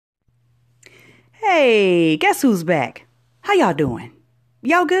Hey, guess who's back? How y'all doing?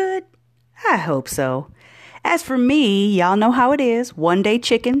 Y'all good? I hope so. As for me, y'all know how it is. One day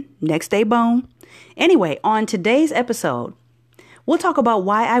chicken, next day bone. Anyway, on today's episode, we'll talk about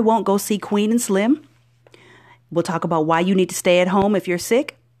why I won't go see Queen and Slim. We'll talk about why you need to stay at home if you're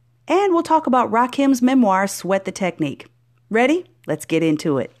sick. And we'll talk about Rakim's memoir, Sweat the Technique. Ready? Let's get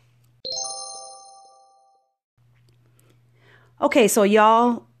into it. Okay, so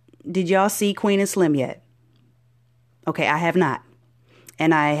did y'all see Queen and Slim yet? Okay, I have not.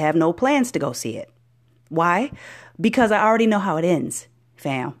 And I have no plans to go see it. Why? Because I already know how it ends,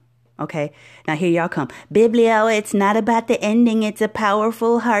 fam. Okay, now here y'all come. Biblio, it's not about the ending. It's a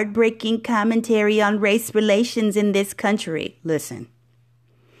powerful, heartbreaking commentary on race relations in this country. Listen,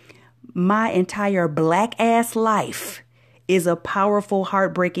 my entire black ass life is a powerful,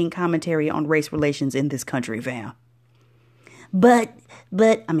 heartbreaking commentary on race relations in this country, fam. But,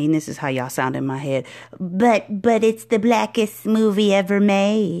 I mean, this is how y'all sound in my head. But it's the blackest movie ever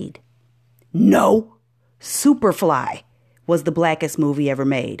made. No, Superfly was the blackest movie ever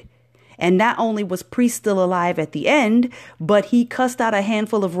made. And not only was Priest still alive at the end, but he cussed out a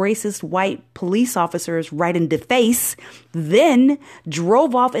handful of racist white police officers right in the face, then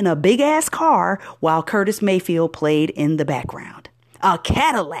drove off in a big ass car while Curtis Mayfield played in the background. A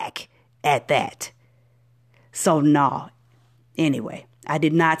Cadillac at that. So no. Anyway, I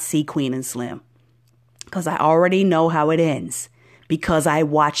did not see Queen and Slim because I already know how it ends because I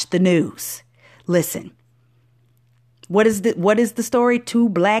watched the news. Listen, what is the story? Two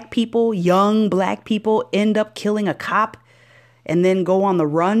black people, young black people, end up killing a cop and then go on the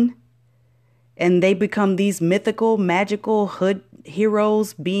run. And they become these mythical, magical hood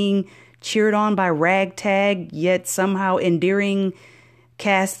heroes being cheered on by ragtag, yet somehow endearing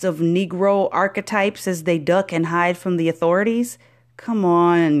casts of Negro archetypes as they duck and hide from the authorities. Come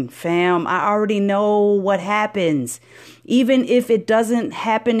on, fam. I already know what happens. Even if it doesn't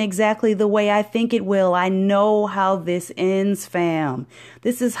happen exactly the way I think it will, I know how this ends, fam.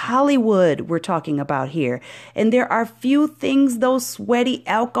 This is Hollywood we're talking about here. And there are few things those sweaty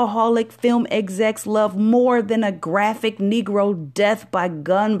alcoholic film execs love more than a graphic Negro death by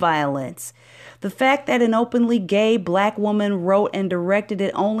gun violence. The fact that an openly gay black woman wrote and directed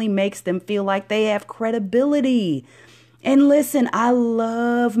it only makes them feel like they have credibility. And listen, I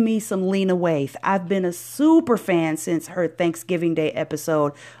love me some Lena Waithe. I've been a super fan since her Thanksgiving Day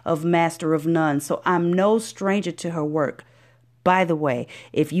episode of Master of None, so I'm no stranger to her work. By the way,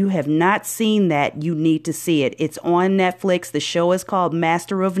 if you have not seen that, you need to see it. It's on Netflix. The show is called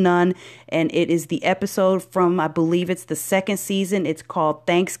Master of None, and it is the episode from, I believe it's the second season. It's called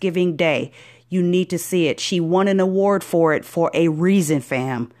Thanksgiving Day. You need to see it. She won an award for it for a reason,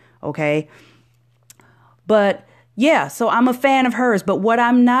 fam. Okay? But yeah, so I'm a fan of hers. But what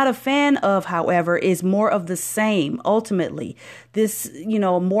I'm not a fan of, however, is more of the same, ultimately. This,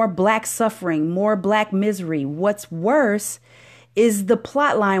 more black suffering, more black misery. What's worse is the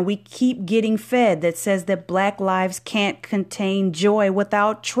plot line we keep getting fed that says that black lives can't contain joy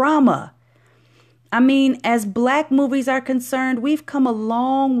without trauma. I mean, as black movies are concerned, we've come a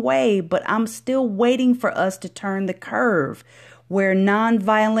long way, but I'm still waiting for us to turn the curve, where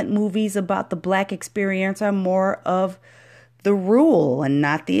nonviolent movies about the black experience are more of the rule and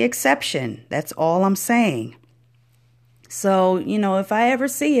not the exception. That's all I'm saying. So, if I ever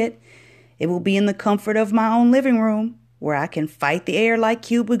see it, it will be in the comfort of my own living room, where I can fight the air like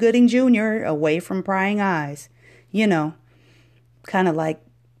Cuba Gooding Jr. away from prying eyes. Kind of like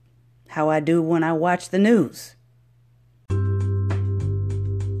how I do when I watch the news.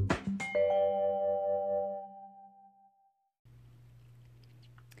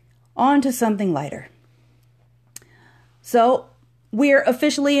 On to something lighter. So, we're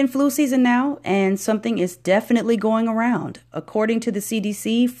officially in flu season now, and something is definitely going around. According to the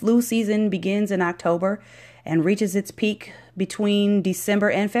CDC, flu season begins in October and reaches its peak between December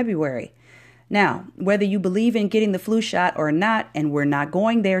and February. Now, whether you believe in getting the flu shot or not, and we're not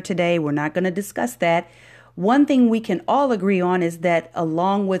going there today, we're not going to discuss that. One thing we can all agree on is that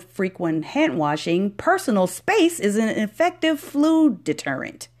along with frequent hand washing, personal space is an effective flu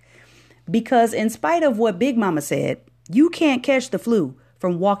deterrent. Because in spite of what Big Mama said, you can't catch the flu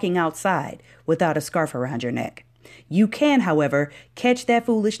from walking outside without a scarf around your neck. You can, however, catch that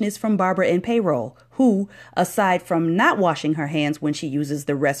foolishness from Barbara in payroll, who, aside from not washing her hands when she uses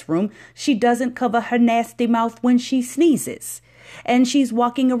the restroom, she doesn't cover her nasty mouth when she sneezes. And she's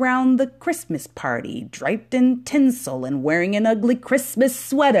walking around the Christmas party, draped in tinsel and wearing an ugly Christmas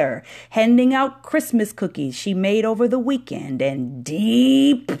sweater, handing out Christmas cookies she made over the weekend, and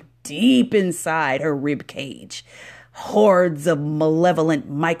deep inside her rib cage, Hordes of malevolent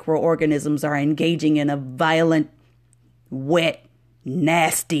microorganisms are engaging in a violent, wet,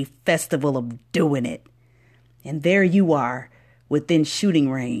 nasty festival of doing it. And there you are, within shooting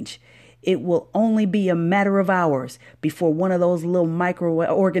range. It will only be a matter of hours before one of those little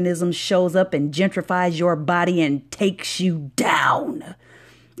microorganisms shows up and gentrifies your body and takes you down.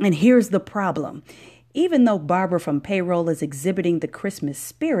 And here's the problem. Even though Barbara from payroll is exhibiting the Christmas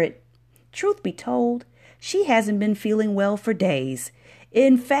spirit, truth be told, she hasn't been feeling well for days.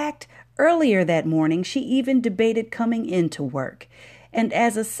 In fact, earlier that morning, she even debated coming into work. And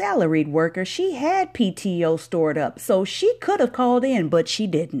as a salaried worker, she had PTO stored up, so she could have called in, but she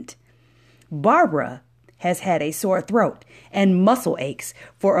didn't. Barbara has had a sore throat and muscle aches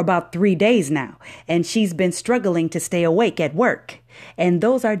for about 3 days now, and she's been struggling to stay awake at work. And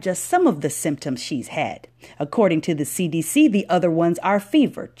those are just some of the symptoms she's had. According to the CDC, the other ones are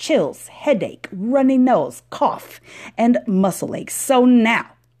fever, chills, headache, runny nose, cough, and muscle aches. So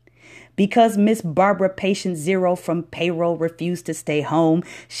now, because Miss Barbara Patient Zero from payroll refused to stay home,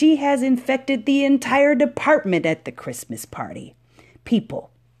 she has infected the entire department at the Christmas party.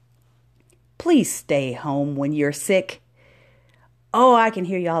 People, please stay home when you're sick. Oh, I can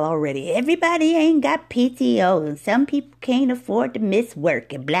hear y'all already. Everybody ain't got PTO and some people can't afford to miss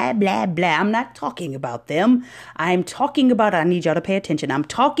work and blah, blah, blah. I'm not talking about them. I'm talking about, I need y'all to pay attention. I'm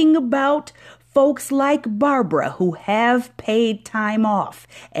talking about folks like Barbara who have paid time off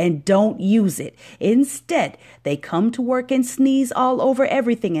and don't use it. Instead, they come to work and sneeze all over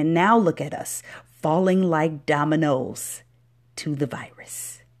everything. And now look at us, falling like dominoes to the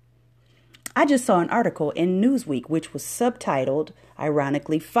virus. I just saw an article in Newsweek which was subtitled,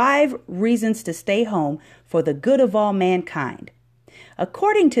 ironically, 5 Reasons to Stay Home for the Good of All Mankind.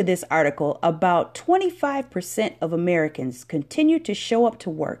 According to this article, about 25% of Americans continue to show up to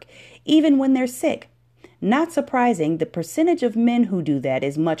work even when they're sick. Not surprising, the percentage of men who do that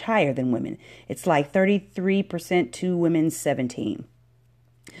is much higher than women. It's like 33% to women, 17%.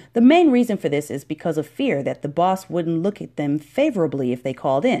 The main reason for this is because of fear that the boss wouldn't look at them favorably if they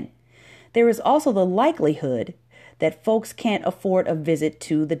called in. There is also the likelihood that folks can't afford a visit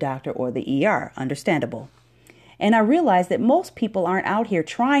to the doctor or the ER. Understandable. And I realize that most people aren't out here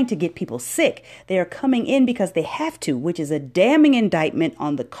trying to get people sick. They are coming in because they have to, which is a damning indictment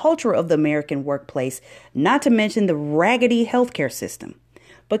on the culture of the American workplace, not to mention the raggedy healthcare system.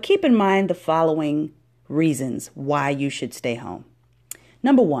 But keep in mind the following reasons why you should stay home.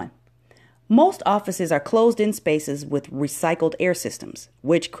 Number 1. Most offices are closed-in spaces with recycled air systems,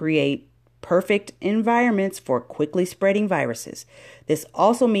 which create perfect environments for quickly spreading viruses. This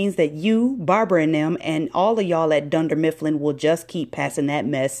also means that you, Barbara and them, and all of y'all at Dunder Mifflin will just keep passing that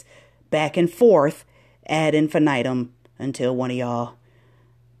mess back and forth ad infinitum until one of y'all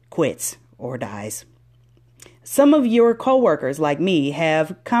quits or dies. Some of your coworkers, like me,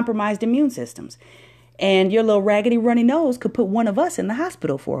 have compromised immune systems, and your little raggedy runny nose could put one of us in the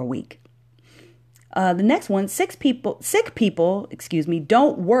hospital for a week. The next one, sick people,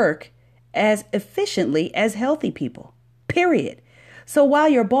 don't work as efficiently as healthy people, period. So while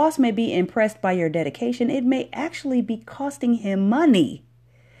your boss may be impressed by your dedication, it may actually be costing him money.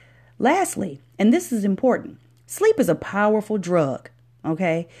 Lastly, and this is important, sleep is a powerful drug,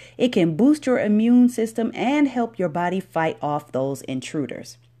 okay? It can boost your immune system and help your body fight off those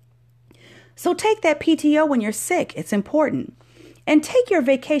intruders. So take that PTO when you're sick. It's important. And take your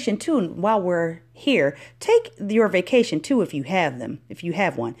vacation too while we're here. Take your vacation too if you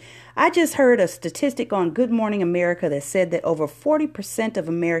have one. I just heard a statistic on Good Morning America that said that over 40% of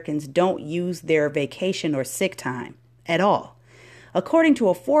Americans don't use their vacation or sick time at all. According to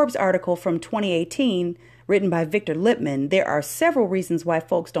a Forbes article from 2018 written by Victor Lipman, there are several reasons why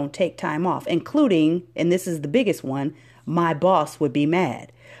folks don't take time off, including, and this is the biggest one, my boss would be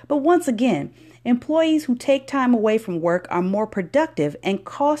mad. But once again, employees who take time away from work are more productive and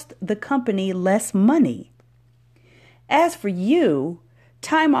cost the company less money. As for you,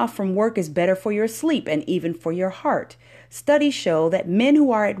 time off from work is better for your sleep and even for your heart. Studies show that men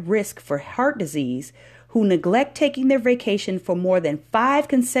who are at risk for heart disease, who neglect taking their vacation for more than 5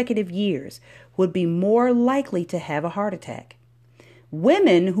 consecutive years, would be more likely to have a heart attack.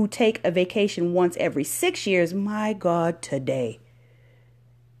 Women who take a vacation once every 6 years, my God, today.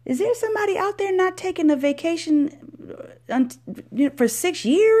 Is there somebody out there not taking a vacation for 6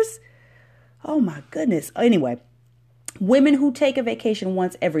 years? Oh my goodness. Anyway, women who take a vacation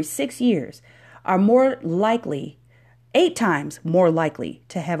once every 6 years are 8 times more likely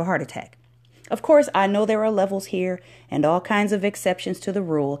to have a heart attack. Of course, I know there are levels here and all kinds of exceptions to the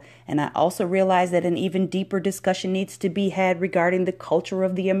rule, and I also realize that an even deeper discussion needs to be had regarding the culture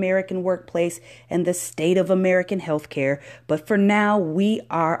of the American workplace and the state of American healthcare. But for now, we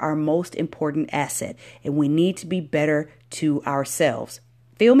are our most important asset, and we need to be better to ourselves.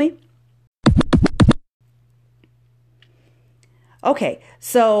 Feel me? Okay,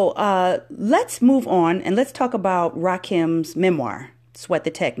 so let's move on and let's talk about Rakim's memoir, Sweat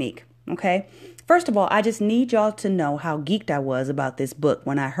the Technique. Okay, first of all, I just need y'all to know how geeked I was about this book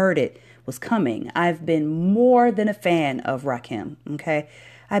when I heard it was coming. I've been more than a fan of Rakim. Okay,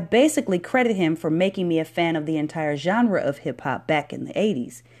 I basically credit him for making me a fan of the entire genre of hip hop back in the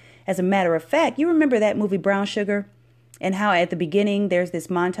 80s. As a matter of fact, you remember that movie Brown Sugar, and how at the beginning there's this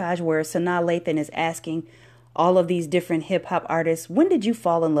montage where Sanaa Lathan is asking all of these different hip hop artists, when did you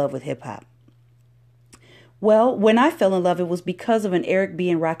fall in love with hip hop? Well, when I fell in love, it was because of an Eric B.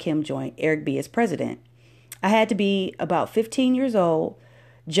 and Rakim joint, Eric B. as president. I had to be about 15 years old,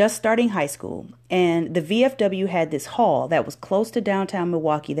 just starting high school. And the VFW had this hall that was close to downtown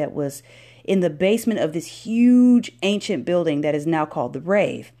Milwaukee that was in the basement of this huge ancient building that is now called the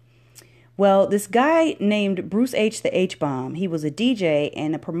Rave. Well, this guy named Bruce H. the H-Bomb, he was a DJ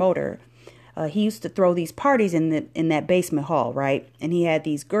and a promoter. He used to throw these parties in that basement hall, right? And he had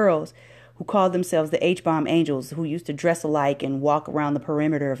these girls who called themselves the H-Bomb Angels, who used to dress alike and walk around the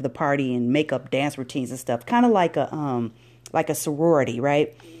perimeter of the party and make up dance routines and stuff, kind of like a sorority,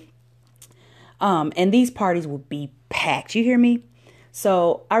 right? And these parties would be packed. You hear me?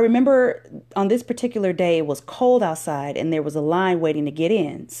 So I remember on this particular day, it was cold outside and there was a line waiting to get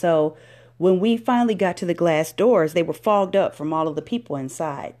in. So when we finally got to the glass doors, they were fogged up from all of the people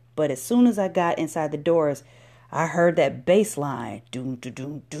inside. But as soon as I got inside the doors, I heard that bass line, doo doo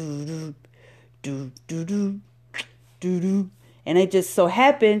doo doo doo doo doo doo doo, and it just so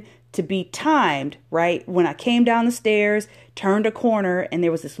happened to be timed right when I came down the stairs, turned a corner, and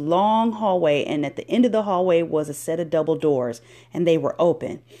there was this long hallway, and at the end of the hallway was a set of double doors, and they were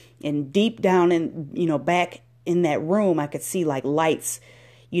open. And deep down in back in that room, I could see like lights,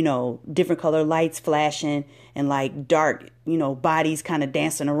 different color lights flashing and like dark, bodies kind of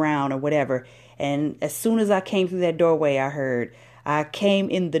dancing around or whatever. And as soon as I came through that doorway, I heard, I came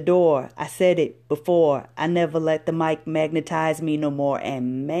in the door. I said it before. I never let the mic magnetize me no more.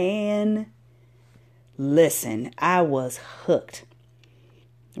 And man, listen, I was hooked.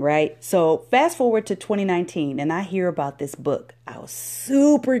 Right? So fast forward to 2019 and I hear about this book. I was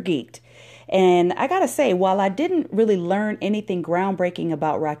super geeked. And I got to say, while I didn't really learn anything groundbreaking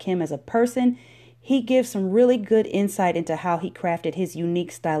about Rakim as a person, he gives some really good insight into how he crafted his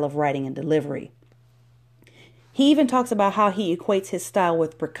unique style of writing and delivery. He even talks about how he equates his style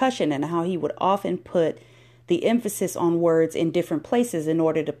with percussion and how he would often put the emphasis on words in different places in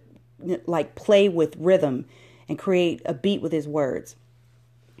order to play with rhythm and create a beat with his words.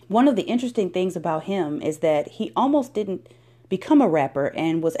 One of the interesting things about him is that he almost didn't become a rapper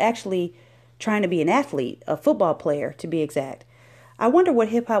and was actually trying to be an athlete, a football player to be exact. I wonder what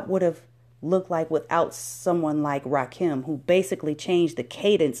hip hop would have looked like without someone like Rakim, who basically changed the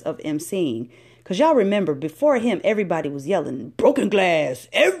cadence of MCing. Because y'all remember, before him, everybody was yelling, broken glass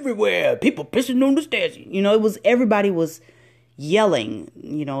everywhere, people pissing on the stairs. Everybody was yelling.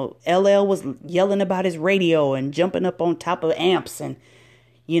 LL was yelling about his radio and jumping up on top of amps and,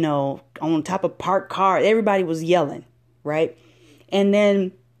 on top of parked cars. Everybody was yelling, right? And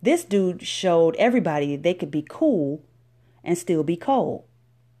then this dude showed everybody they could be cool and still be cold.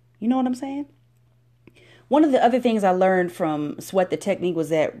 You know what I'm saying? One of the other things I learned from Sweat the Technique was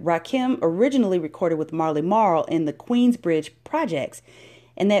that Rakim originally recorded with Marley Marl in the Queensbridge projects,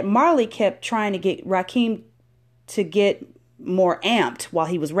 and that Marley kept trying to get Rakim to get more amped while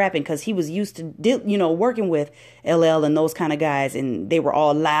he was rapping because he was used to, working with LL and those kind of guys, and they were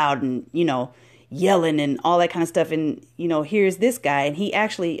all loud and, yelling and all that kind of stuff. And, here's this guy, and he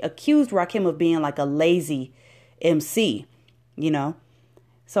actually accused Rakim of being like a lazy MC,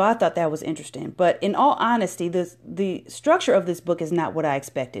 So I thought that was interesting. But in all honesty, the structure of this book is not what I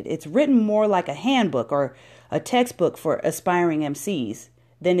expected. It's written more like a handbook or a textbook for aspiring MCs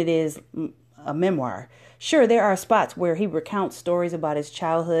than it is a memoir. Sure, there are spots where he recounts stories about his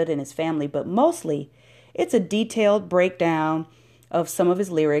childhood and his family, but mostly it's a detailed breakdown of some of his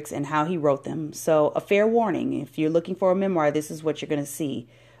lyrics and how he wrote them. So a fair warning, if you're looking for a memoir, this is what you're going to see.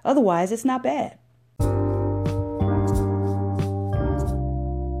 Otherwise, it's not bad.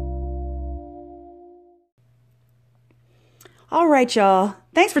 All right, y'all.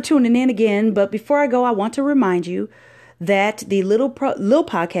 Thanks for tuning in again. But before I go, I want to remind you that the Lil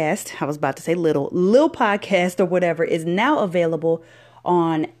podcast, I was about to say Lil podcast or whatever, is now available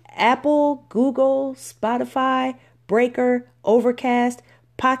on Apple, Google, Spotify, Breaker, Overcast,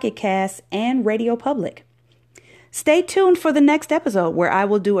 Pocket Cast, and Radio Public. Stay tuned for the next episode where I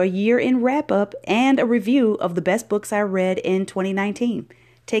will do a year-end wrap-up and a review of the best books I read in 2019.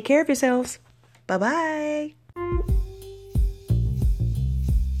 Take care of yourselves. Bye-bye.